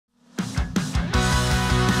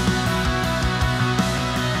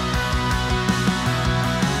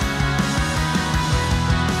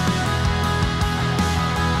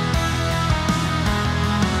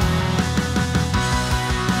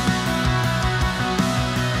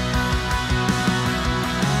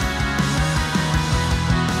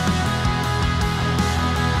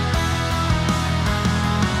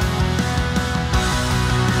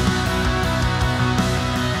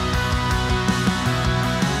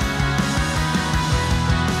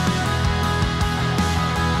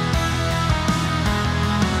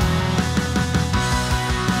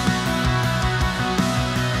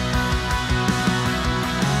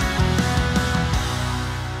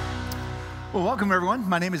Well, welcome everyone.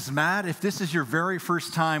 My name is Matt. If this is your very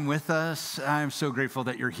first time with us, I'm so grateful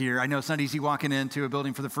that you're here. I know it's not easy walking into a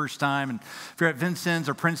building for the first time. And if you're at Vincennes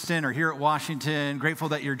or Princeton or here at Washington, grateful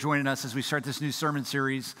that you're joining us as we start this new sermon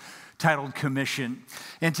series titled Commission.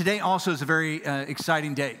 And today also is a very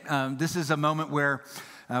exciting day. This is a moment where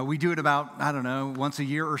we do it about, once a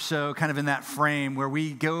year or so, kind of in that frame where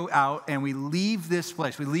we go out and we leave this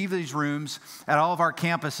place. We leave these rooms at all of our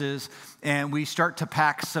campuses and we start to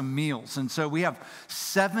pack some meals. And so we have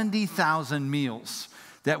 70,000 meals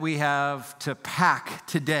that we have to pack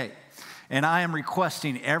today. And I am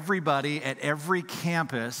requesting everybody at every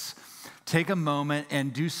campus take a moment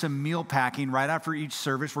and do some meal packing right after each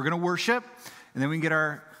service. We're going to worship and then we can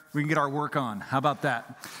get our work on. How about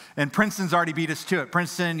that? And Princeton's already beat us to it.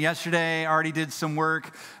 Princeton yesterday already did some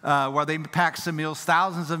work while they packed some meals.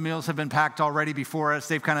 Thousands of meals have been packed already before us.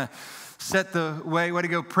 They've kind of set the way to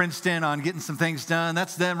go Princeton on getting some things done.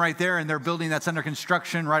 That's them right there in their building that's under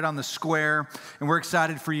construction right on the square. And we're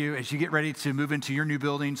excited for you as you get ready to move into your new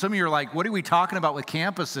building. Some of you are like, what are we talking about with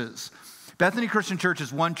campuses? Bethany Christian Church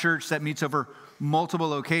is one church that meets over multiple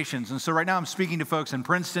locations. And so right now I'm speaking to folks in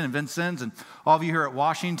Princeton and Vincennes and all of you here at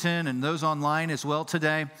Washington and those online as well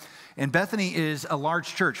today. And Bethany is a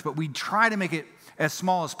large church, but we try to make it as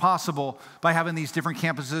small as possible by having these different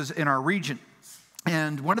campuses in our region.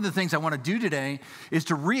 And one of the things I want to do today is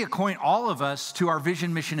to reacquaint all of us to our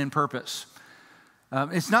vision, mission, and purpose.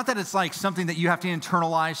 It's not that it's like something that you have to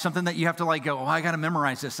internalize, something that you have to go, oh, I got to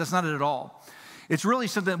memorize this. That's not it at all. It's really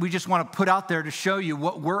something that we just want to put out there to show you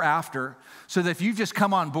what we're after so that if you've just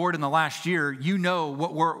come on board in the last year, you know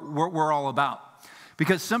what we're all about.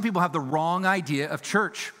 Because some people have the wrong idea of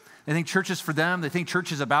church. They think church is for them. They think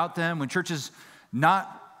church is about them. When church is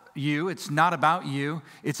not you, it's not about you.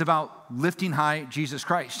 It's about lifting high Jesus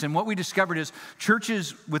Christ. And what we discovered is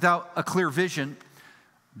churches without a clear vision,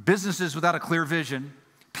 businesses without a clear vision,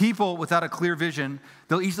 people without a clear vision,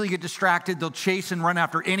 they'll easily get distracted. They'll chase and run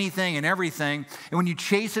after anything and everything. And when you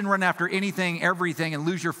chase and run after anything, everything, and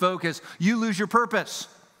lose your focus, you lose your purpose.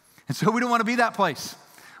 And so we don't want to be that place.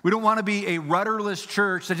 We don't want to be a rudderless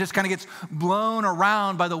church that just kind of gets blown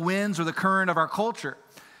around by the winds or the current of our culture.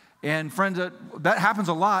 And friends, that happens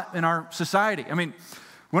a lot in our society. I mean,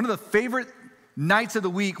 one of the favorite nights of the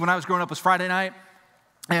week when I was growing up was Friday night.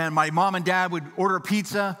 And my mom and dad would order a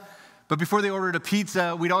pizza. But before they ordered a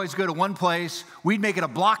pizza, we'd always go to one place. We'd make it a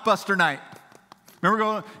Blockbuster night. Remember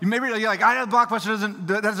going, maybe you're like, I know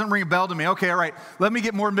Blockbuster doesn't ring a bell to me. Okay, all right, let me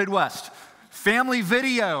get more Midwest. Family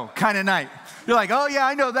Video kind of night. You're like, oh yeah,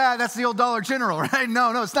 I know that. That's the old Dollar General, right?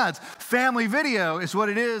 No, it's not. It's Family Video is what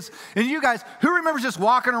it is. And you guys, who remembers just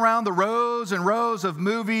walking around the rows and rows of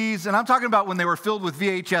movies? And I'm talking about when they were filled with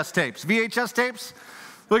VHS tapes. VHS tapes?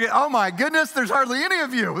 Look at, oh my goodness, there's hardly any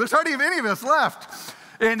of you. There's hardly any of us left.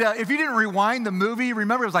 And if you didn't rewind the movie,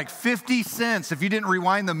 remember it was like 50 cents if you didn't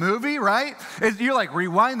rewind the movie, right? You're like,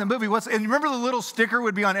 rewind the movie. And remember the little sticker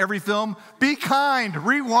would be on every film? Be kind,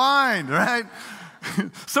 rewind, right?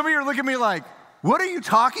 Some of you are looking at me like, what are you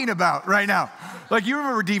talking about right now? Like you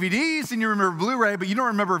remember DVDs and you remember Blu-ray, but you don't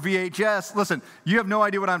remember VHS. Listen, you have no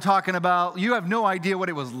idea what I'm talking about. You have no idea what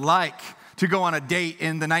it was like to go on a date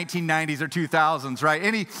in the 1990s or 2000s, right?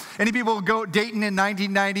 Any people go dating in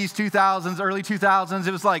 1990s, 2000s, early 2000s,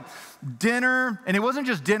 it was like dinner, and it wasn't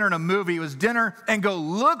just dinner and a movie, it was dinner and go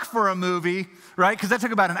look for a movie, right? Because that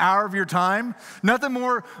took about an hour of your time. Nothing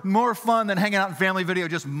more fun than hanging out in Family Video,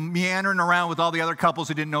 just meandering around with all the other couples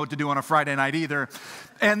who didn't know what to do on a Friday night either.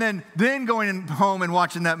 And then going home and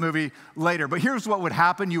watching that movie later. But here's what would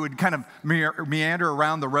happen. You would kind of meander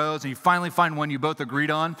around the rows and you finally find one you both agreed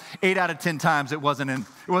on. 8 out of 10 times it wasn't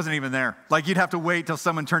even there. Like you'd have to wait till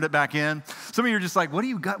someone turned it back in. Some of you are just like, what are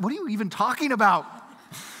you even talking about?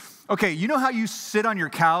 Okay, you know how you sit on your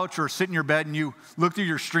couch or sit in your bed and you look through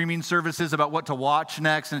your streaming services about what to watch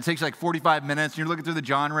next, and it takes like 45 minutes, and you're looking through the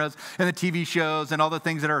genres and the TV shows and all the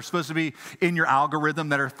things that are supposed to be in your algorithm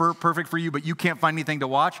that are perfect for you, but you can't find anything to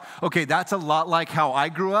watch? Okay, that's a lot like how I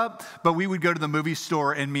grew up, but we would go to the movie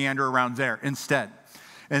store and meander around there instead.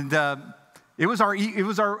 And it was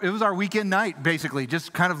our weekend night, basically,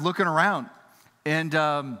 just kind of looking around. And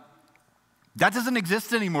that doesn't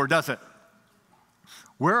exist anymore, does it?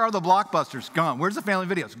 Where are the Blockbusters? Gone. Where's the Family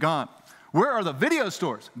Videos? Gone. Where are the video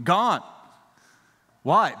stores? Gone.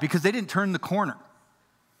 Why? Because they didn't turn the corner.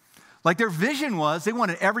 Like their vision was they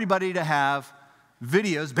wanted everybody to have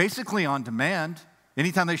videos basically on demand.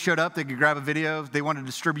 Anytime they showed up, they could grab a video. They wanted to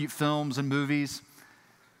distribute films and movies.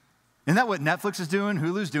 Isn't that what Netflix is doing?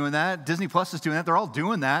 Hulu's doing that. Disney Plus is doing that. They're all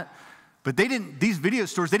doing that. But these video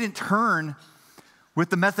stores, they didn't turn with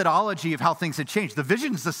the methodology of how things had changed. The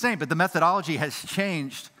vision is the same, but the methodology has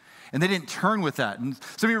changed. And they didn't turn with that. And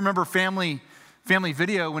some of you remember Family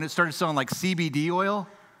Video when it started selling like CBD oil?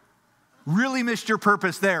 Really missed your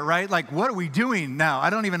purpose there, right? Like, what are we doing now? I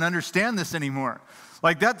don't even understand this anymore.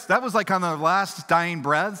 Like that was like on the last dying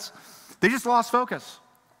breaths. They just lost focus.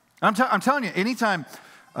 I'm telling you, anytime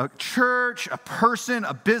a church, a person,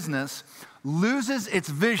 a business loses its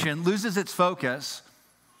vision, loses its focus,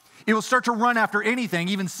 it will start to run after anything,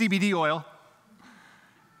 even CBD oil.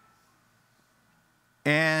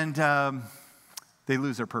 And they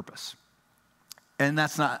lose their purpose. And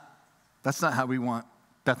that's not how we want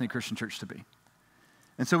Bethany Christian Church to be.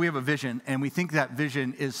 And so we have a vision, and we think that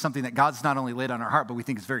vision is something that God's not only laid on our heart, but we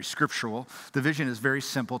think it's very scriptural. The vision is very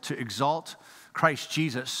simple: to exalt Christ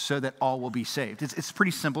Jesus so that all will be saved. It's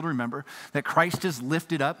pretty simple to remember that Christ is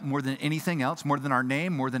lifted up more than anything else, more than our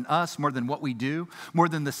name, more than us, more than what we do, more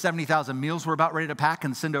than the 70,000 meals we're about ready to pack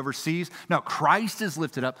and send overseas. No, Christ is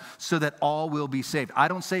lifted up so that all will be saved. I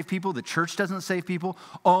don't save people. The church doesn't save people.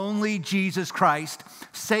 Only Jesus Christ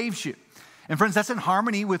saves you. And friends, that's in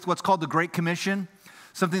harmony with what's called the Great Commission,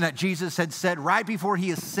 something that Jesus had said right before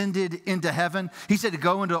he ascended into heaven. He said to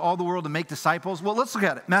go into all the world and make disciples. Well, let's look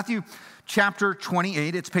at it. Matthew chapter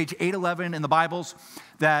 28, it's page 811 in the Bibles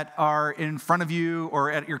that are in front of you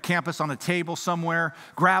or at your campus on a table somewhere.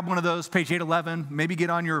 Grab one of those, page 811. Maybe get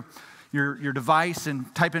on your device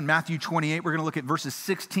and type in Matthew 28. We're going to look at verses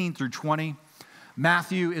 16 through 20.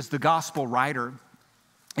 Matthew is the gospel writer.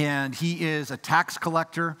 And he is a tax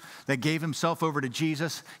collector that gave himself over to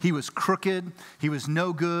Jesus. He was crooked. He was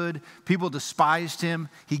no good. People despised him.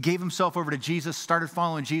 He gave himself over to Jesus, started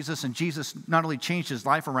following Jesus, and Jesus not only changed his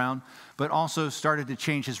life around, but also started to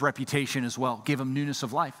change his reputation as well, gave him newness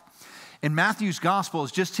of life. And Matthew's gospel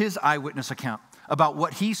is just his eyewitness account about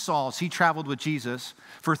what he saw as he traveled with Jesus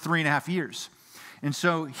for 3.5 years. And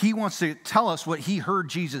so he wants to tell us what he heard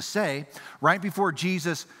Jesus say right before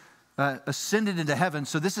Jesus ascended into heaven.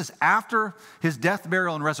 So this is after his death,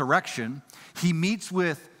 burial, and resurrection. He meets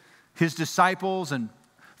with his disciples, and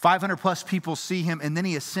 500 plus people see him, and then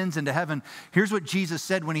he ascends into heaven. Here's what Jesus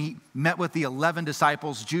said when he met with the 11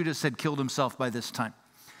 disciples. Judas had killed himself by this time.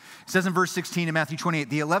 It says in verse 16 in Matthew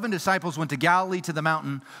 28, the 11 disciples went to Galilee to the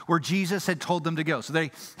mountain where Jesus had told them to go. So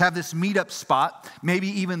they have this meetup spot, maybe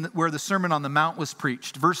even where the Sermon on the Mount was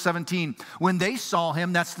preached. Verse 17, when they saw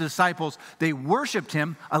him, that's the disciples, they worshiped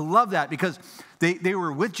him. I love that because they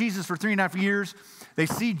were with Jesus for 3.5 years. They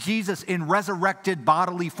see Jesus in resurrected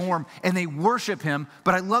bodily form and they worship him.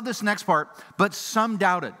 But I love this next part, but some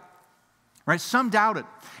doubted. Right? Some doubted.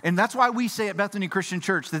 And that's why we say at Bethany Christian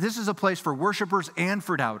Church that this is a place for worshipers and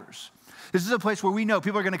for doubters. This is a place where we know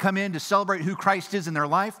people are going to come in to celebrate who Christ is in their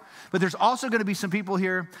life, but there's also going to be some people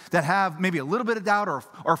here that have maybe a little bit of doubt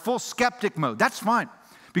or full skeptic mode. That's fine,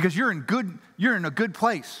 because you're in a good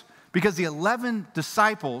place. Because the 11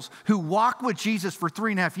 disciples who walk with Jesus for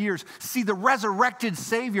 3.5 years see the resurrected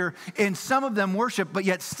Savior, and some of them worship, but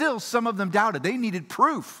yet still some of them doubted. They needed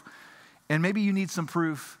proof. And maybe you need some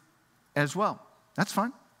proof as well. That's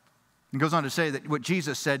fine. He goes on to say that what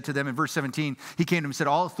Jesus said to them in verse 17, he came to them and said,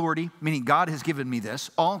 all authority, meaning God has given me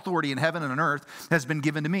this, all authority in heaven and on earth has been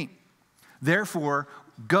given to me. Therefore,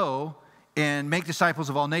 go and make disciples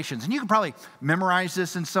of all nations. And you can probably memorize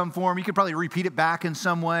this in some form. You could probably repeat it back in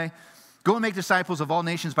some way. Go and make disciples of all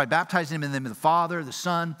nations by baptizing them in the name of the Father, the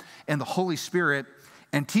Son, and the Holy Spirit,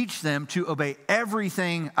 and teach them to obey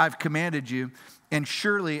everything I've commanded you. And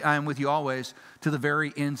surely I am with you always to the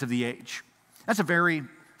very ends of the age. That's a very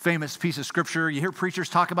famous piece of scripture. You hear preachers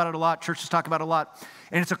talk about it a lot, churches talk about it a lot.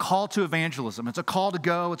 And it's a call to evangelism. It's a call to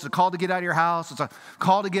go. It's a call to get out of your house. It's a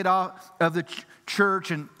call to get out of the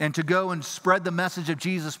church and to go and spread the message of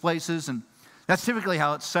Jesus places. And that's typically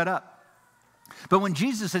how it's set up. But when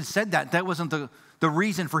Jesus had said that, that wasn't the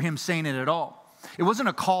reason for him saying it at all. It wasn't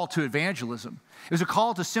a call to evangelism. It was a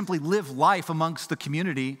call to simply live life amongst the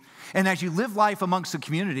community. And as you live life amongst the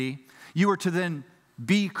community, you are to then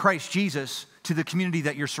be Christ Jesus to the community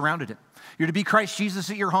that you're surrounded in. You're to be Christ Jesus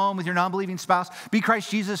at your home with your non-believing spouse. Be Christ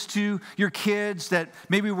Jesus to your kids that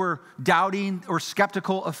maybe were doubting or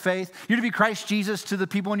skeptical of faith. You're to be Christ Jesus to the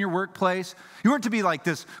people in your workplace. You weren't to be like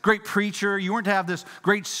this great preacher. You weren't to have this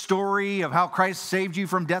great story of how Christ saved you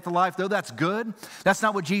from death to life, though that's good. That's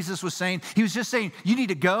not what Jesus was saying. He was just saying, you need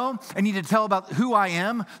to go and you need to tell about who I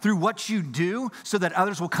am through what you do so that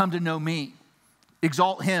others will come to know me.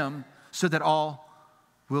 Exalt him so that all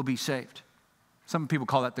will be saved. Some people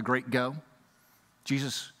call that the Great Go.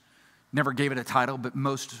 Jesus never gave it a title, but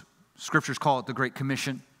most scriptures call it the Great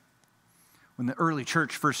Commission. When the early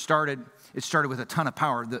church first started, it started with a ton of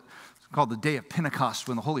power. The called the day of Pentecost,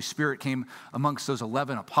 when the Holy Spirit came amongst those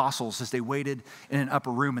 11 apostles as they waited in an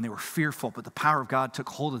upper room, and they were fearful, but the power of God took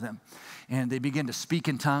hold of them. And they began to speak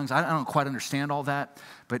in tongues. I don't quite understand all that,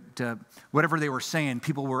 but whatever they were saying,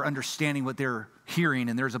 people were understanding what they were hearing.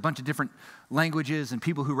 And there was a bunch of different languages and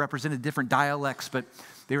people who represented different dialects, but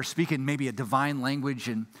they were speaking maybe a divine language,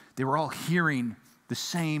 and they were all hearing the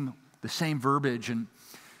same verbiage. And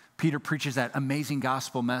Peter preaches that amazing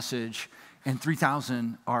gospel message, and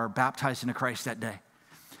 3,000 are baptized into Christ that day.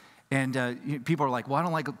 And people are like, well, I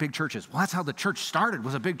don't like big churches. Well, that's how the church started,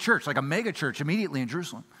 was a big church, like a mega church immediately in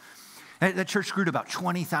Jerusalem. That church grew to about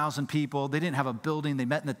 20,000 people. They didn't have a building. They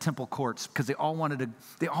met in the temple courts because they all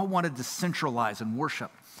wanted to centralize and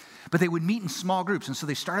worship. But they would meet in small groups. And so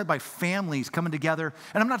they started by families coming together.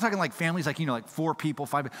 And I'm not talking like families like, like 4 people,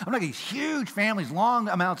 5 people. I'm talking these huge families, long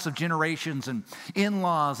amounts of generations and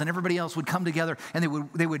in-laws, and everybody else would come together, and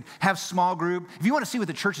they would have small group. If you want to see what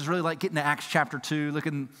the church is really like, get into Acts chapter 2, look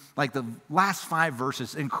in like the last 5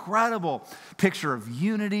 verses. Incredible picture of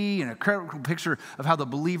unity and a incredible picture of how the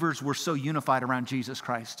believers were so unified around Jesus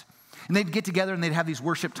Christ. And they'd get together and they'd have these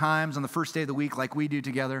worship times on the first day of the week like we do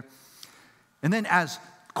together. And then as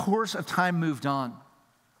course of time moved on,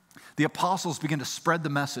 the apostles began to spread the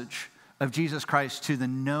message of Jesus Christ to the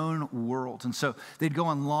known world. And so they'd go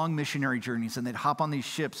on long missionary journeys, and they'd hop on these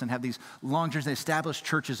ships and have these long journeys. They established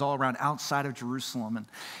churches all around outside of Jerusalem.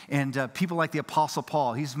 And people like the Apostle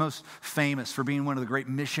Paul, he's most famous for being one of the great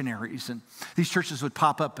missionaries. And these churches would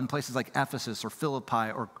pop up in places like Ephesus or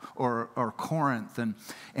Philippi or Corinth.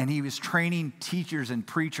 And he was training teachers and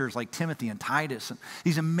preachers like Timothy and Titus. And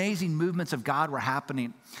these amazing movements of God were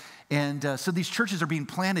happening. And so these churches are being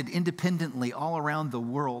planted independently all around the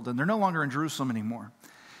world, and they're no longer in Jerusalem anymore.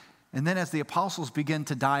 And then as the apostles begin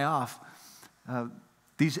to die off,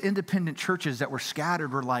 these independent churches that were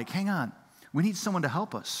scattered were like, hang on, we need someone to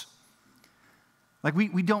help us. Like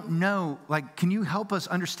we don't know, like, can you help us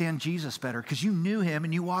understand Jesus better? Because you knew him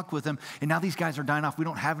and you walked with him, and now these guys are dying off. We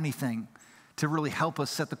don't have anything to really help us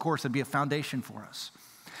set the course and be a foundation for us.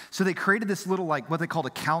 So they created this little, like, what they called a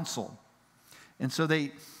council. And so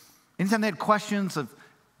anytime they had questions of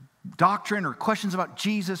doctrine or questions about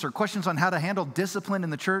Jesus or questions on how to handle discipline in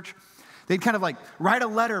the church, they'd kind of like write a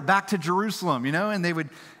letter back to Jerusalem, and they would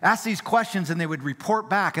ask these questions and they would report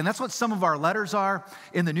back. And that's what some of our letters are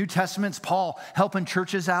in the New Testament. It's Paul helping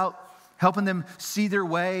churches out, helping them see their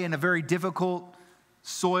way in a very difficult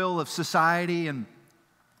soil of society. And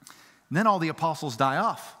then all the apostles die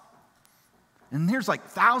off. And there's like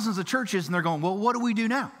thousands of churches, and they're going, well, what do we do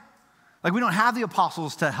now? Like, we don't have the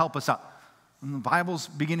apostles to help us out. And the Bible's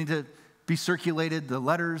beginning to be circulated. The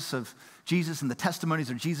letters of Jesus and the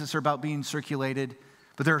testimonies of Jesus are about being circulated.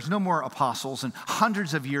 But there's no more apostles, and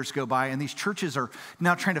hundreds of years go by, and these churches are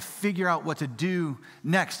now trying to figure out what to do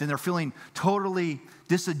next, and they're feeling totally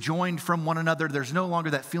disjoined from one another. There's no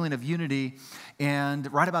longer that feeling of unity.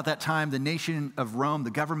 And right about that time, the nation of Rome,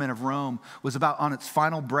 the government of Rome, was about on its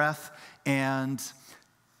final breath, and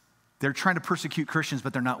they're trying to persecute Christians,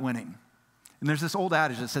 but they're not winning. And there's this old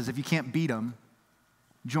adage that says, if you can't beat them,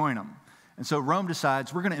 join them. And so Rome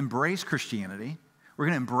decides, we're going to embrace Christianity. We're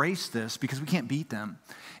going to embrace this because we can't beat them.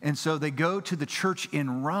 And so they go to the church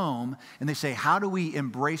in Rome and they say, how do we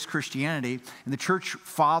embrace Christianity? And the church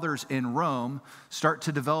fathers in Rome start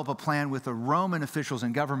to develop a plan with the Roman officials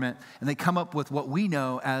and government, and they come up with what we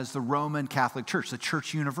know as the Roman Catholic Church, the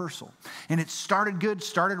Church Universal. And it started good,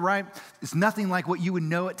 started right. It's nothing like what you would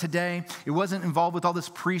know it today. It wasn't involved with all this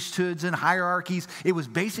priesthoods and hierarchies. It was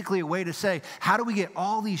basically a way to say, how do we get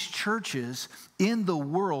all these churches in the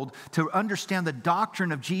world to understand the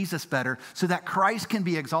doctrine of Jesus better so that Christ can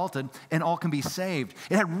be exalted and all can be saved?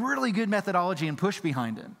 It had really good methodology and push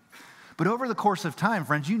behind it. But over the course of time,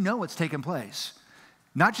 friends, you know what's taken place.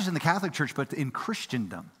 Not just in the Catholic Church, but in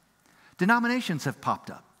Christendom. Denominations have popped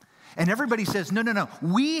up. And everybody says, no,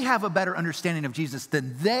 we have a better understanding of Jesus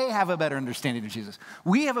than they have a better understanding of Jesus.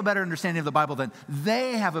 We have a better understanding of the Bible than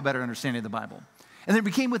they have a better understanding of the Bible. And there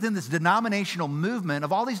became within this denominational movement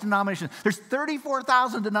of all these denominations. There's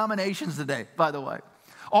 34,000 denominations today, by the way.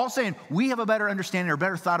 All saying, we have a better understanding or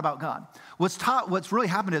better thought about God. What's really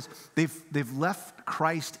happened is they've left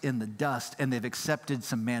Christ in the dust and they've accepted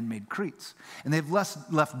some man-made creeds. And they've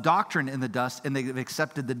left doctrine in the dust and they've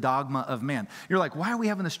accepted the dogma of man. You're like, why are we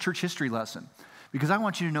having this church history lesson? Because I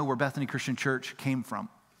want you to know where Bethany Christian Church came from.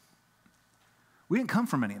 We didn't come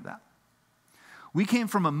from any of that. We came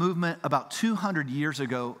from a movement about 200 years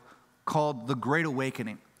ago called the Great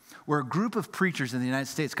Awakening, where a group of preachers in the United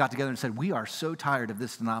States got together and said, we are so tired of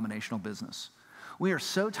this denominational business. we are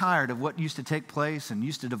so tired of what used to take place and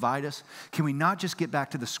used to divide us. Can we not just get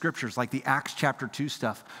back to the scriptures, like the Acts chapter 2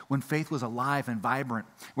 stuff, when faith was alive and vibrant,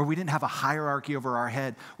 where we didn't have a hierarchy over our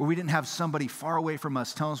head, where we didn't have somebody far away from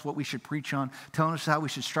us telling us what we should preach on, telling us how we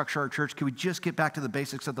should structure our church? Can we just get back to the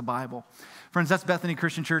basics of the Bible? Friends, that's Bethany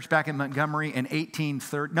Christian Church back in Montgomery in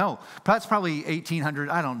 1830. No, that's probably 1800.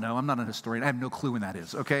 I don't know. I'm not a historian. I have no clue when that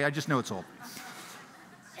is, okay? I just know it's old.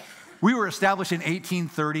 We were established in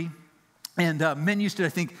 1830, and men used to, I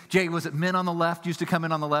think, Jay, was it men on the left used to come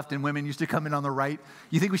in on the left and women used to come in on the right?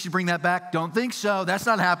 You think we should bring that back? Don't think so. That's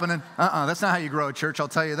not happening. That's not how you grow a church, I'll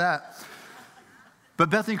tell you that. But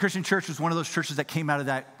Bethany Christian Church was one of those churches that came out of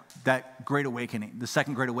that Great Awakening, the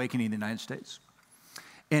Second Great Awakening in the United States.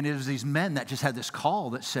 And it was these men that just had this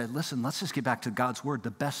call that said, listen, let's just get back to God's word the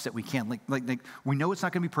best that we can. Like we know it's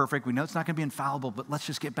not going to be perfect. We know it's not going to be infallible, but let's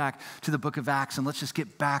just get back to the book of Acts and let's just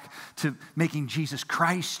get back to making Jesus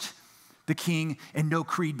Christ the King and no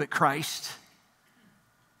creed but Christ.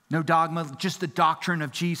 No dogma, just the doctrine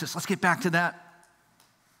of Jesus. Let's get back to that.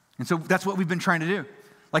 And so that's what we've been trying to do.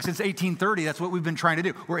 Like since 1830, that's what we've been trying to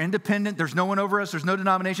do. We're independent. There's no one over us. There's no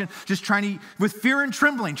denomination. Just trying to, with fear and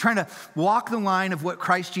trembling, trying to walk the line of what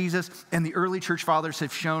Christ Jesus and the early church fathers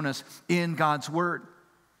have shown us in God's word.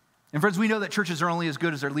 And friends, we know that churches are only as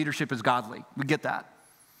good as their leadership is godly. We get that.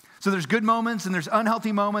 So there's good moments and there's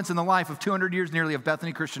unhealthy moments in the life of 200 years nearly of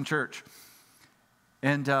Bethany Christian Church.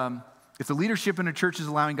 And if the leadership in a church is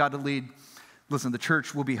allowing God to lead, listen, the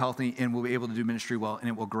church will be healthy and will be able to do ministry well and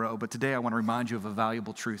it will grow. But today I want to remind you of a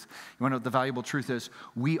valuable truth. You want to know what the valuable truth is?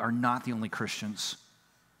 We are not the only Christians,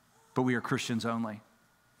 but we are Christians only.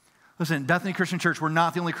 Listen, Bethany Christian Church, we're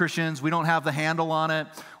not the only Christians. We don't have the handle on it.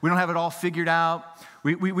 We don't have it all figured out.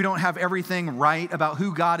 We don't have everything right about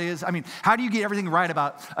who God is. I mean, how do you get everything right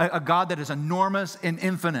about a God that is enormous and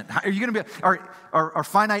infinite? Are you going to be, our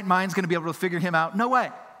finite mind's going to be able to figure him out? No way.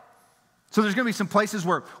 So there's going to be some places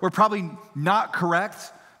where we're probably not correct,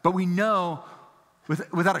 but we know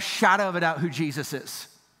without a shadow of a doubt who Jesus is.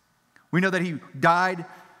 We know that he died,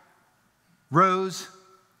 rose,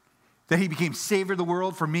 that he became Savior of the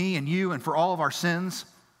world for me and you and for all of our sins.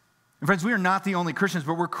 And friends, we are not the only Christians,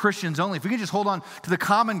 but we're Christians only. If we can just hold on to the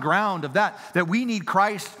common ground of that we need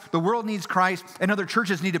Christ, the world needs Christ, and other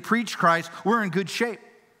churches need to preach Christ, we're in good shape.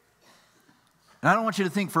 And I don't want you to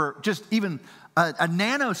think for just even a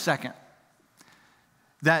nanosecond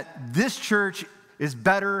that this church is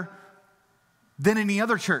better than any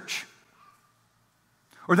other church,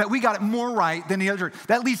 or that we got it more right than the other church.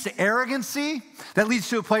 That leads to arrogancy. That leads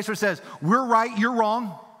to a place where it says, we're right, you're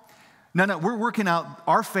wrong. No, we're working out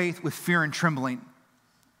our faith with fear and trembling.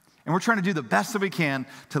 And we're trying to do the best that we can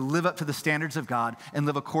to live up to the standards of God and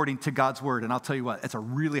live according to God's word. And I'll tell you what, it's a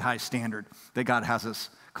really high standard that God has us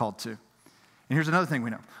called to. And here's another thing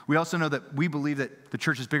we know. We also know that we believe that the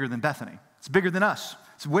church is bigger than Bethany. It's bigger than us.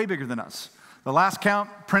 It's way bigger than us. The last count,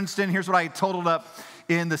 Princeton, here's what I totaled up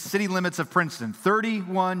in the city limits of Princeton.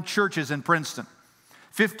 31 churches in Princeton.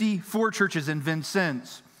 54 churches in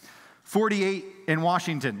Vincennes. 48 in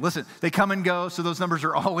Washington. Listen, they come and go, so those numbers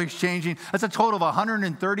are always changing. That's a total of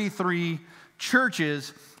 133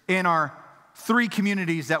 churches in our 3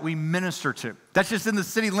 communities that we minister to. That's just in the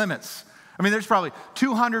city limits. I mean, there's probably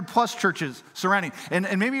 200 plus churches surrounding.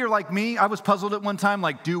 And maybe you're like me. I was puzzled at one time,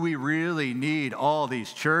 like, do we really need all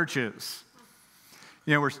these churches?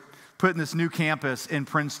 You know, we're putting this new campus in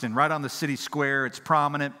Princeton, right on the city square. It's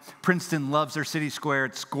prominent. Princeton loves their city square.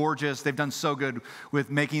 It's gorgeous. They've done so good with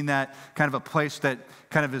making that kind of a place that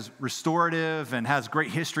kind of is restorative and has great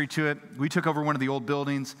history to it. We took over one of the old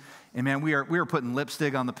buildings, and man, we are putting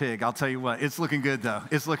lipstick on the pig. I'll tell you what, it's looking good though.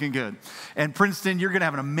 It's looking good. And Princeton, you're gonna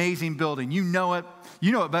have an amazing building. You know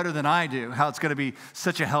it better than I do, how it's gonna be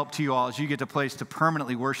such a help to you all as you get a place to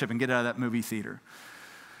permanently worship and get out of that movie theater.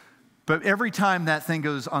 But every time that thing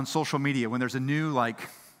goes on social media, when there's a new,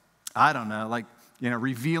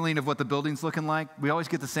 revealing of what the building's looking like, we always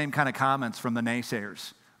get the same kind of comments from the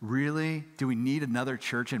naysayers. Really? Do we need another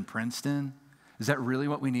church in Princeton? Is that really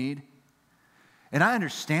what we need? And I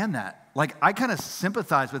understand that. Like, I kind of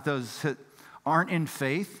sympathize with those that aren't in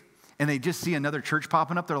faith and they just see another church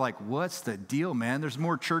popping up. They're like, what's the deal, man? There's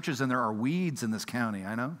more churches than there are weeds in this county,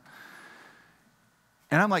 I know.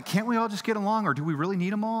 And I'm like, can't we all just get along, or do we really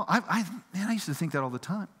need them all? I used to think that all the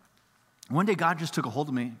time. One day, God just took a hold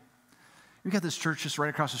of me. We got this church just right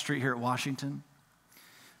across the street here at Washington.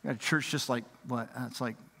 We got a church just like, it's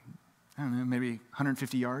like, I don't know, maybe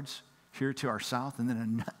 150 yards here to our south, and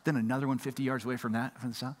then another one 50 yards away from that, from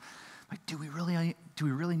the south. I'm like, do we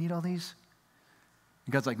really need all these?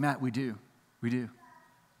 And God's like, Matt, we do.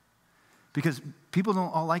 Because people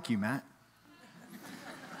don't all like you, Matt.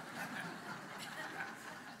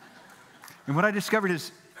 And what I discovered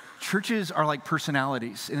is churches are like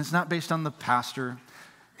personalities, and it's not based on the pastor,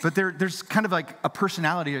 but there's kind of like a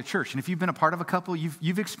personality of church. And if you've been a part of a couple,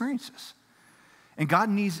 you've experienced this. And God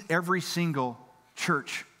needs every single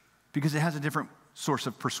church because it has a different source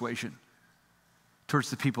of persuasion towards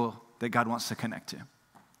the people that God wants to connect to.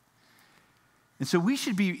 And so we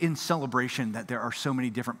should be in celebration that there are so many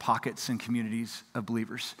different pockets and communities of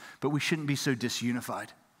believers, but we shouldn't be so disunified.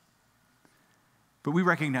 But we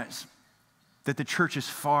recognize that the church is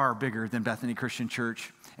far bigger than Bethany Christian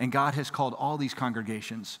Church, and God has called all these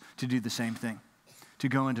congregations to do the same thing, to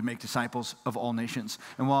go and to make disciples of all nations.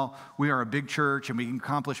 And while we are a big church and we can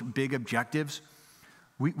accomplish big objectives,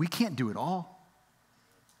 we can't do it all.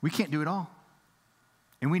 We can't do it all.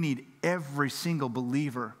 And we need every single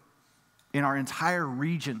believer in our entire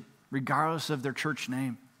region, regardless of their church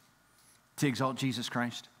name, to exalt Jesus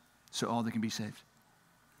Christ so all that can be saved.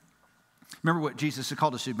 Remember what Jesus had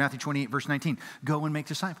called us to, Matthew 28, verse 19. Go and make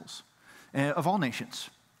disciples of all nations.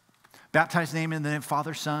 Baptize them in the name of the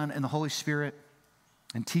Father, Son, and the Holy Spirit,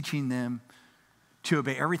 and teaching them to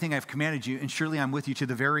obey everything I've commanded you, and surely I'm with you to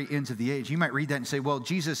the very ends of the age. You might read that and say, well,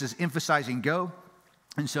 Jesus is emphasizing go,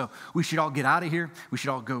 and so we should all get out of here. We should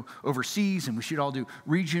all go overseas, and we should all do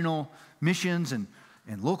regional missions and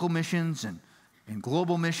local missions and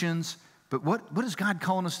global missions. But what is God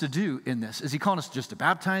calling us to do in this? Is he calling us just to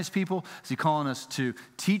baptize people? Is he calling us to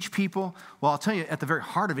teach people? Well, I'll tell you, at the very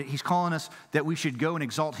heart of it, he's calling us that we should go and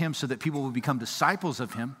exalt him so that people will become disciples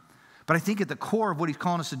of him. But I think at the core of what he's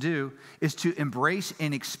calling us to do is to embrace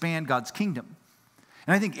and expand God's kingdom.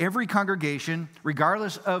 And I think every congregation,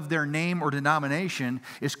 regardless of their name or denomination,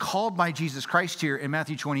 is called by Jesus Christ here in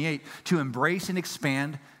Matthew 28 to embrace and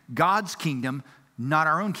expand God's kingdom, not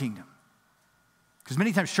our own kingdom. Because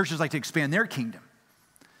many times churches like to expand their kingdom.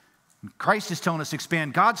 Christ is telling us to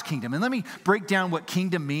expand God's kingdom. And let me break down what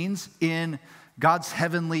kingdom means in God's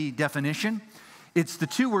heavenly definition. It's the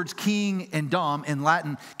two words king and dom in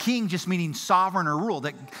Latin. King just meaning sovereign or rule,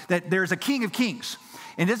 that there's a king of kings.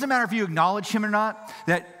 And it doesn't matter if you acknowledge him or not,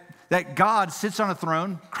 that God sits on a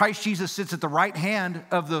throne. Christ Jesus sits at the right hand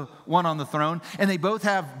of the one on the throne, and they both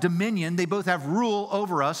have dominion. They both have rule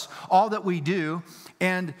over us, all that we do.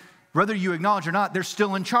 And whether you acknowledge or not, they're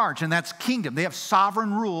still in charge, and that's kingdom. They have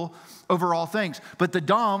sovereign rule over all things. But the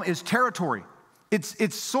dom is territory.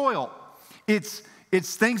 It's soil. It's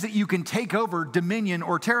things that you can take over, dominion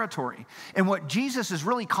or territory. And what Jesus is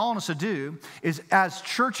really calling us to do is, as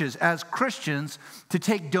churches, as Christians, to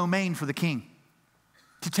take domain for the king,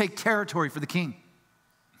 to take territory for the king.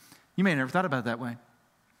 You may have never thought about it that way.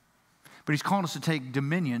 But he's calling us to take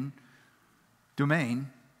domain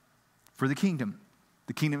for the kingdom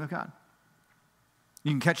of God.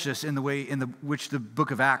 You can catch this in the way in which the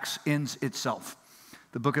book of Acts ends itself.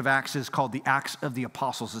 The book of Acts is called the Acts of the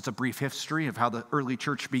Apostles. It's a brief history of how the early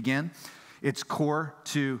church began. It's core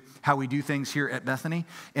to how we do things here at Bethany.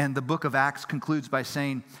 And the book of Acts concludes by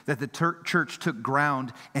saying that the church took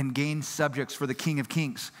ground and gained subjects for the King of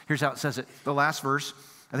Kings. Here's how it says it. The last verse,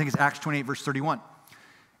 I think it's Acts 28, verse 31.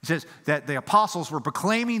 It says that the apostles were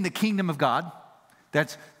proclaiming the kingdom of God,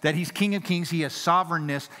 that he's King of Kings, he has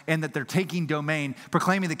sovereignness, and that they're taking domain,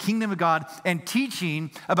 proclaiming the kingdom of God and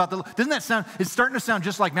teaching about it's starting to sound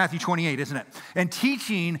just like Matthew 28, isn't it? And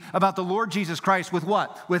teaching about the Lord Jesus Christ with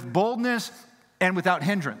what? With boldness and without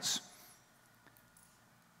hindrance.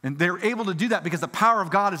 And they're able to do that because the power of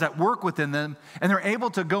God is at work within them, and they're able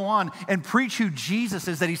to go on and preach who Jesus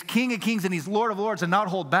is, that he's King of Kings and he's Lord of Lords, and not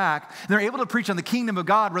hold back. And they're able to preach on the kingdom of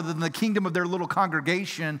God rather than the kingdom of their little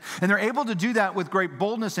congregation. And they're able to do that with great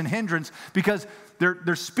boldness and hindrance because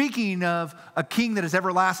they're speaking of a king that is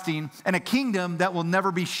everlasting and a kingdom that will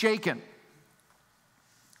never be shaken.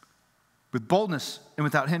 With boldness and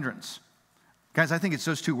without hindrance. Guys, I think it's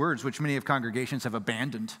those two words which many of congregations have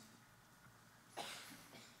abandoned.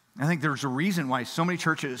 I think there's a reason why so many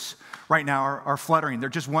churches right now are fluttering. They're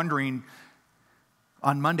just wondering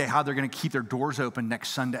on Monday how they're going to keep their doors open next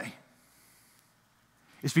Sunday.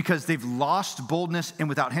 It's because they've lost boldness and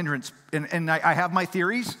without hindrance. And I have my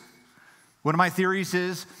theories. One of my theories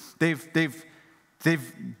is they've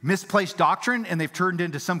misplaced doctrine and they've turned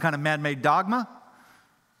into some kind of man-made dogma.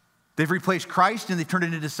 They've replaced Christ and they've turned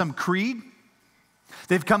it into some creed.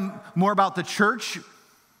 They've come more about the church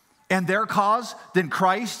and their cause than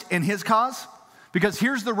Christ and his cause. Because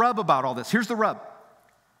here's the rub about all this. Here's the rub.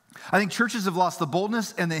 I think churches have lost the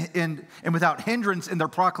boldness and without hindrance in their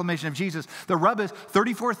proclamation of Jesus. The rub is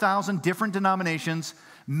 34,000 different denominations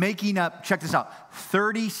making up, check this out,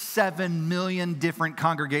 37 million different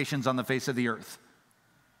congregations on the face of the earth.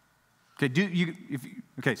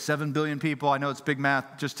 Okay, 7 billion people. I know it's big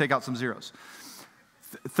math. Just take out some zeros.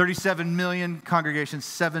 37 million congregations,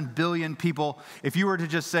 7 billion people. If you were to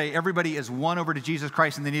just say everybody is won over to Jesus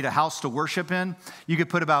Christ and they need a house to worship in, you could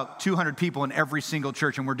put about 200 people in every single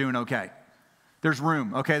church and we're doing okay. There's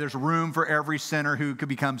room, okay? There's room for every sinner who could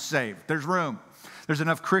become saved. There's room. There's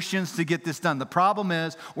enough Christians to get this done. The problem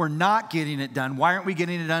is we're not getting it done. Why aren't we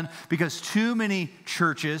getting it done? Because too many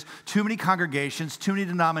churches, too many congregations, too many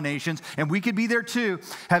denominations, and we could be there too,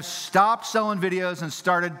 have stopped selling videos and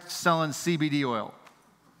started selling CBD oil.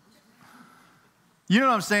 You know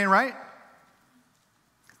what I'm saying, right?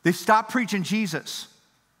 They've stopped preaching Jesus.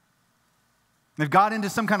 They've got into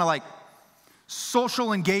some kind of like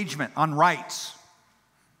social engagement on rights.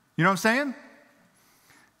 You know what I'm saying?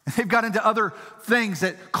 They've got into other things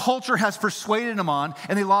that culture has persuaded them on,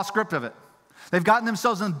 and they lost grip of it. They've gotten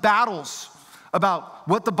themselves in battles about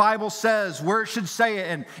what the Bible says, where it should say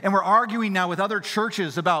it, and we're arguing now with other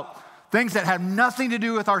churches about things that have nothing to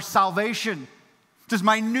do with our salvation. Just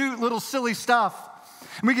minute little silly stuff.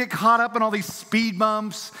 And we get caught up in all these speed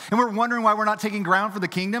bumps, and we're wondering why we're not taking ground for the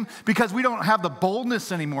kingdom, because we don't have the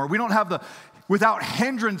boldness anymore. We don't have the without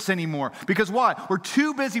hindrance anymore. Because why? We're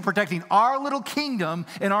too busy protecting our little kingdom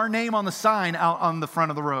and our name on the sign out on the front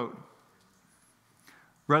of the road,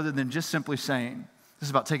 rather than just simply saying, this is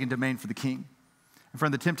about taking domain for the king. And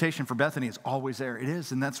friend, the temptation for Bethany is always there. It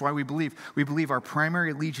is, and that's why we believe our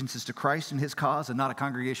primary allegiance is to Christ and his cause and not a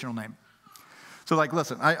congregational name. So like,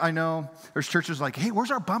 listen, I know there's churches like, hey,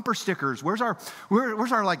 where's our bumper stickers? Where's our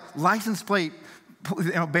like license plate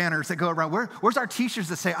banners that go around? Where's our t-shirts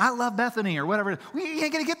that say, I love Bethany or whatever? We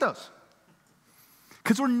ain't gonna get those.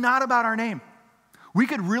 Because we're not about our name. We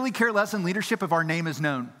could really care less in leadership if our name is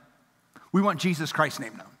known. We want Jesus Christ's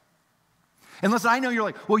name known. And listen, I know you're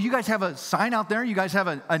like, well, you guys have a sign out there. You guys have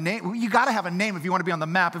a name. Well, you got to have a name if you want to be on the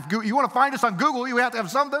map. If you want to find us on Google, you have to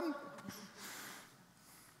have something.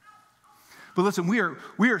 But listen, we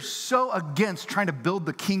are so against trying to build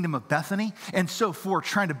the kingdom of Bethany and so for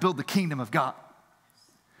trying to build the kingdom of God.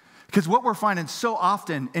 Because what we're finding so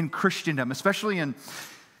often in Christendom, especially in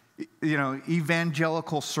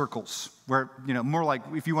evangelical circles, where more like,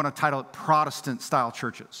 if you want to title it, Protestant style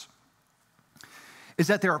churches, is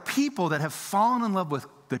that there are people that have fallen in love with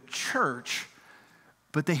the church,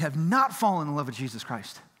 but they have not fallen in love with Jesus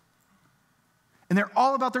Christ. And they're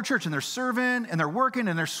all about their church, and they're serving, and they're working,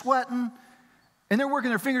 and they're sweating, and they're working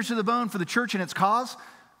their fingers to the bone for the church and its cause,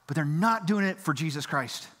 but they're not doing it for Jesus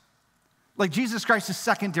Christ. Like Jesus Christ is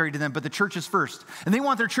secondary to them, but the church is first. And they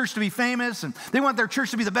want their church to be famous, and they want their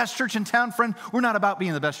church to be the best church in town. Friend, we're not about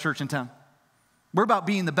being the best church in town. We're about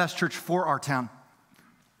being the best church for our town.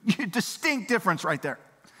 Distinct difference right there.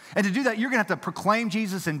 And to do that, you're going to have to proclaim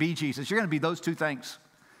Jesus and be Jesus. You're going to be those two things.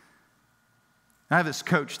 I have this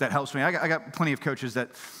coach that helps me. I got plenty of coaches that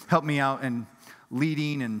help me out in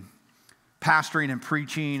leading and pastoring and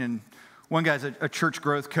preaching. And one guy's a church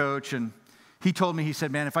growth coach, and he told me, he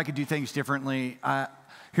said, man, if I could do things differently,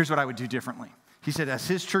 here's what I would do differently. He said, as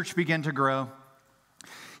his church began to grow,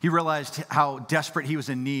 he realized how desperate he was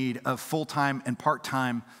in need of full-time and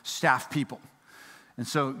part-time staff people. And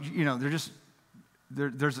so,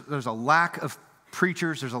 there's a lack of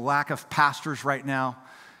preachers, there's a lack of pastors right now,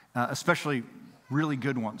 especially really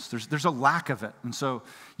good ones. There's a lack of it. And so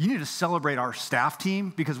you need to celebrate our staff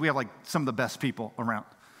team because we have like some of the best people around.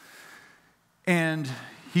 And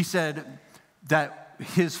he said that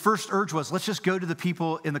his first urge was, let's just go to the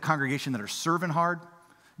people in the congregation that are serving hard,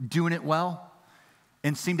 doing it well,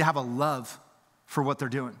 and seem to have a love for what they're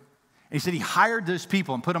doing. And he said he hired those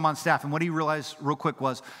people and put them on staff. And what he realized real quick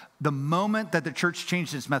was the moment that the church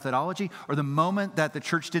changed its methodology or the moment that the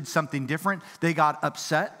church did something different, they got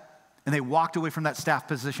upset and they walked away from that staff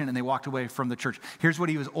position and they walked away from the church. Here's what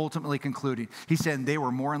he was ultimately concluding. He said they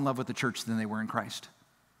were more in love with the church than they were in Christ.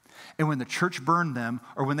 And when the church burned them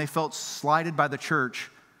or when they felt slighted by the church,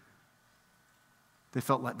 they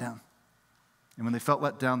felt let down. And when they felt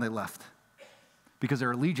let down, they left. Because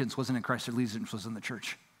their allegiance wasn't in Christ, their allegiance was in the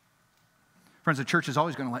church. Friends, the church is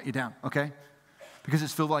always going to let you down, okay? Because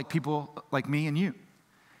it's filled like people like me and you.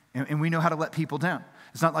 And we know how to let people down.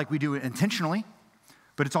 It's not like we do it intentionally,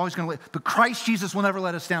 but it's always going to but Christ Jesus will never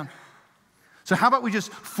let us down. So how about we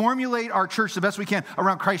just formulate our church the best we can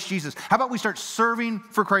around Christ Jesus? How about we start serving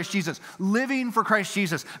for Christ Jesus, living for Christ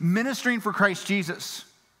Jesus, ministering for Christ Jesus?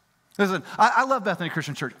 Listen, I love Bethany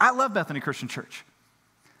Christian Church. I love Bethany Christian Church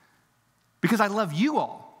because I love you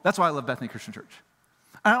all. That's why I love Bethany Christian Church.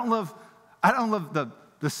 I don't love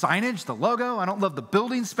the signage, the logo. I don't love the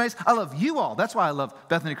building space. I love you all. That's why I love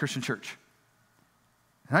Bethany Christian Church.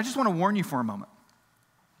 And I just want to warn you for a moment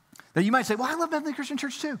that you might say, well, I love Bethany Christian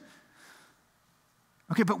Church too.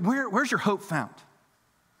 Okay, but where's your hope found?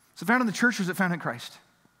 Is it found in the church or is it found in Christ?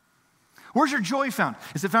 Where's your joy found?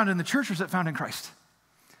 Is it found in the church or is it found in Christ?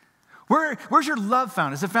 Where's your love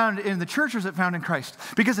found? Is it found in the church or is it found in Christ?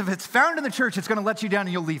 Because if it's found in the church, it's going to let you down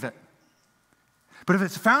and you'll leave it. But if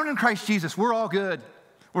it's found in Christ Jesus, we're all good.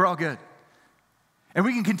 We're all good. And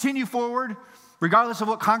we can continue forward, regardless of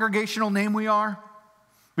what congregational name we are.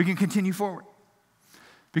 We can continue forward.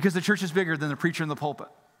 Because the church is bigger than the preacher in the pulpit.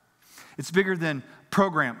 It's bigger than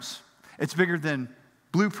programs. It's bigger than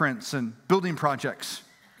blueprints and building projects.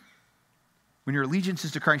 When your allegiance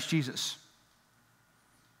is to Christ Jesus,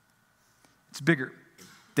 it's bigger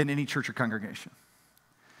than any church or congregation.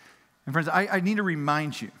 And friends, I need to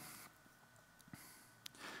remind you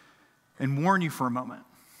and warn you for a moment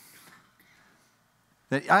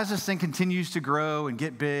that as this thing continues to grow and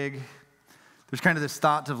get big, there's kind of this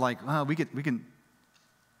thought of like, well, we can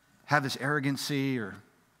have this arrogancy or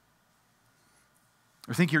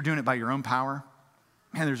think you're doing it by your own power.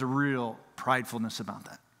 Man, there's a real pridefulness about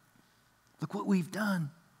that. Look what we've done.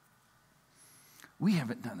 We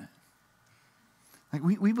haven't done it.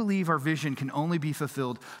 Like we believe our vision can only be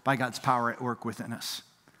fulfilled by God's power at work within us.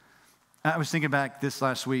 I was thinking back this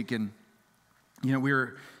last week, and we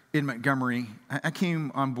were in Montgomery. I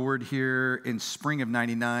came on board here in spring of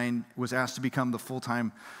 '99, was asked to become the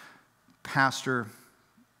full-time pastor,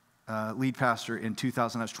 lead pastor in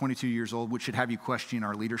 2000. I was 22 years old, which should have you question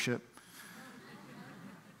our leadership.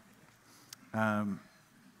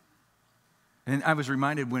 And I was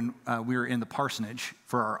reminded when we were in the parsonage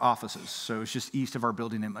for our offices. So it's just east of our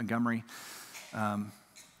building in Montgomery.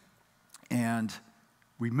 And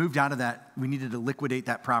we moved out of that. We needed to liquidate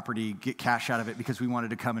that property, get cash out of it because we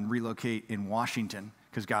wanted to come and relocate in Washington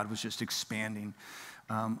because God was just expanding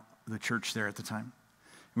the church there at the time.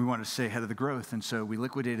 We wanted to stay ahead of the growth. And so we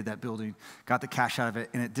liquidated that building, got the cash out of it,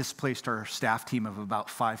 and it displaced our staff team of about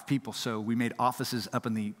 5 people. So we made offices up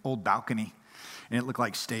in the old balcony. And it looked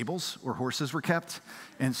like stables where horses were kept.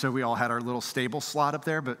 And so we all had our little stable slot up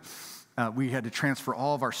there, but we had to transfer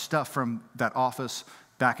all of our stuff from that office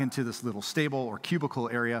back into this little stable or cubicle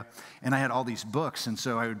area. And I had all these books. And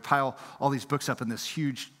so I would pile all these books up in this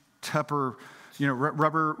huge Tupper,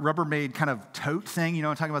 Rubbermaid kind of tote thing.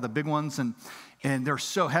 I'm talking about the big ones. And they're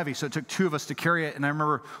so heavy. So it took 2 of us to carry it. And I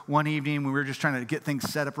remember one evening when we were just trying to get things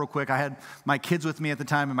set up real quick. I had my kids with me at the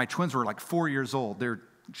time, and my twins were like 4 years old. They're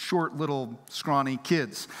short, little, scrawny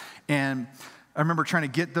kids. And I remember trying to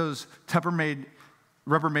get those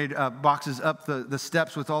Rubbermaid boxes up the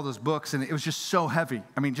steps with all those books, and it was just so heavy.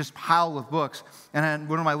 I mean, just pile of books. And I had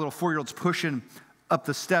one of my little 4-year-olds pushing up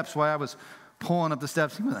the steps while I was pulling up the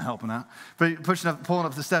steps. He wasn't helping out, but pulling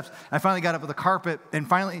up the steps. I finally got up with the carpet, and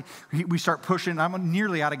finally we start pushing. I'm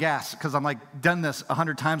nearly out of gas because I'm like done this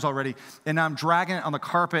 100 times already, and now I'm dragging it on the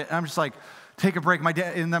carpet, and I'm just like, take a break. My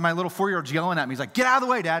dad, and then my little 4-year-old's yelling at me. He's like, get out of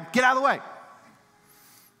the way, Dad. Get out of the way.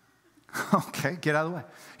 Okay, get out of the way.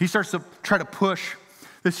 He starts to try to push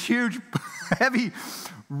this huge, heavy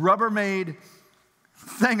Rubbermaid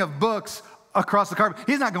thing of books across the carpet.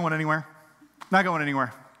 He's not going anywhere. Not going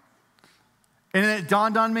anywhere. And then it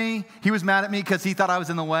dawned on me, he was mad at me because he thought I was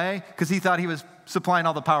in the way, because he thought he was supplying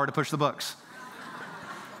all the power to push the books.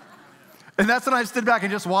 And that's when I stood back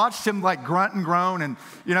and just watched him like grunt and groan and,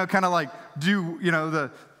 kind of like do,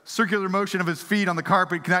 the circular motion of his feet on the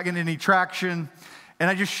carpet, not getting any traction. And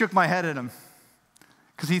I just shook my head at him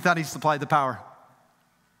because he thought he supplied the power.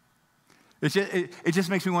 It just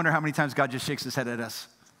makes me wonder how many times God just shakes his head at us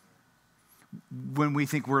when we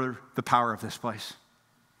think we're the power of this place.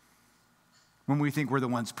 When we think we're the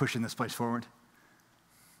ones pushing this place forward.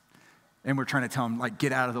 And we're trying to tell him, like,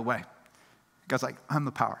 get out of the way. God's like, I'm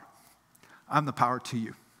the power. I'm the power to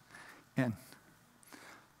you. And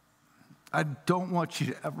I don't want you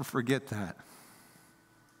to ever forget that.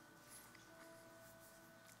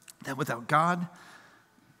 That without God,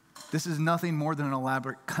 this is nothing more than an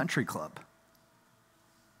elaborate country club.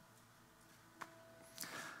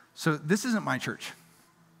 So this isn't my church.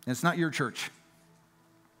 And it's not your church.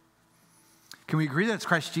 Can we agree that it's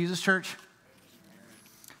Christ Jesus' church?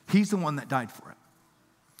 He's the one that died for it.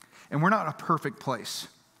 And we're not a perfect place.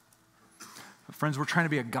 But friends, we're trying to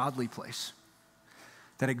be a godly place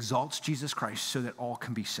that exalts Jesus Christ so that all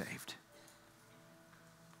can be saved.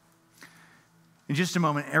 In just a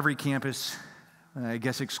moment, every campus, I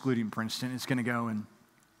guess excluding Princeton, is going to go and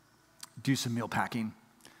do some meal packing.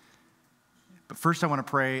 But first I want to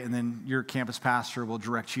pray, and then your campus pastor will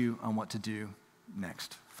direct you on what to do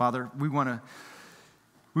next. Father, we want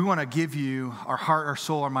to give you our heart, our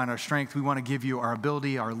soul, our mind, our strength. We want to give you our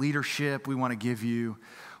ability, our leadership. We want to give you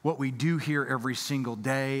what we do here every single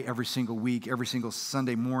day, every single week, every single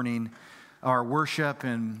Sunday morning. our worship,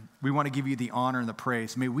 and we want to give you the honor and the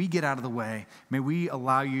praise. May we get out of the way. May we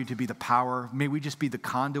allow you to be the power. May we just be the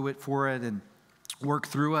conduit for it and work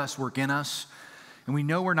through us, work in us. And we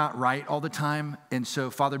know we're not right all the time. And so,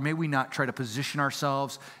 Father, may we not try to position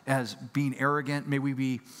ourselves as being arrogant. May we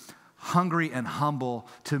be hungry and humble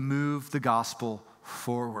to move the gospel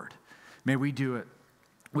forward. May we do it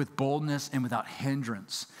with boldness and without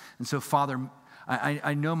hindrance. And so, Father,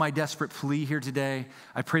 I know my desperate plea here today.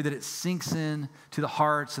 I pray that it sinks in to the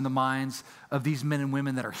hearts and the minds of these men and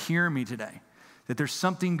women that are hearing me today, that there's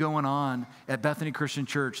something going on at Bethany Christian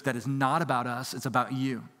Church that is not about us, it's about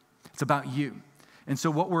you. It's about you. And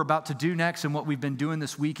so what we're about to do next and what we've been doing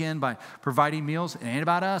this weekend by providing meals, it ain't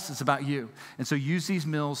about us, it's about you. And so use these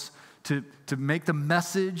meals to make the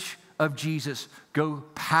message of Jesus go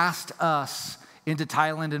past us into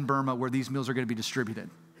Thailand and Burma where these meals are going to be distributed.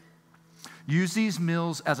 Use these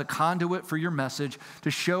meals as a conduit for your message to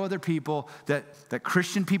show other people that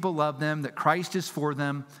Christian people love them, that Christ is for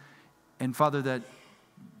them, and Father, that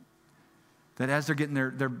as they're getting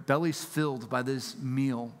their bellies filled by this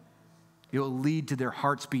meal, it will lead to their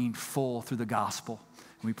hearts being full through the gospel.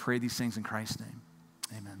 And we pray these things in Christ's name.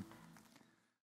 Amen.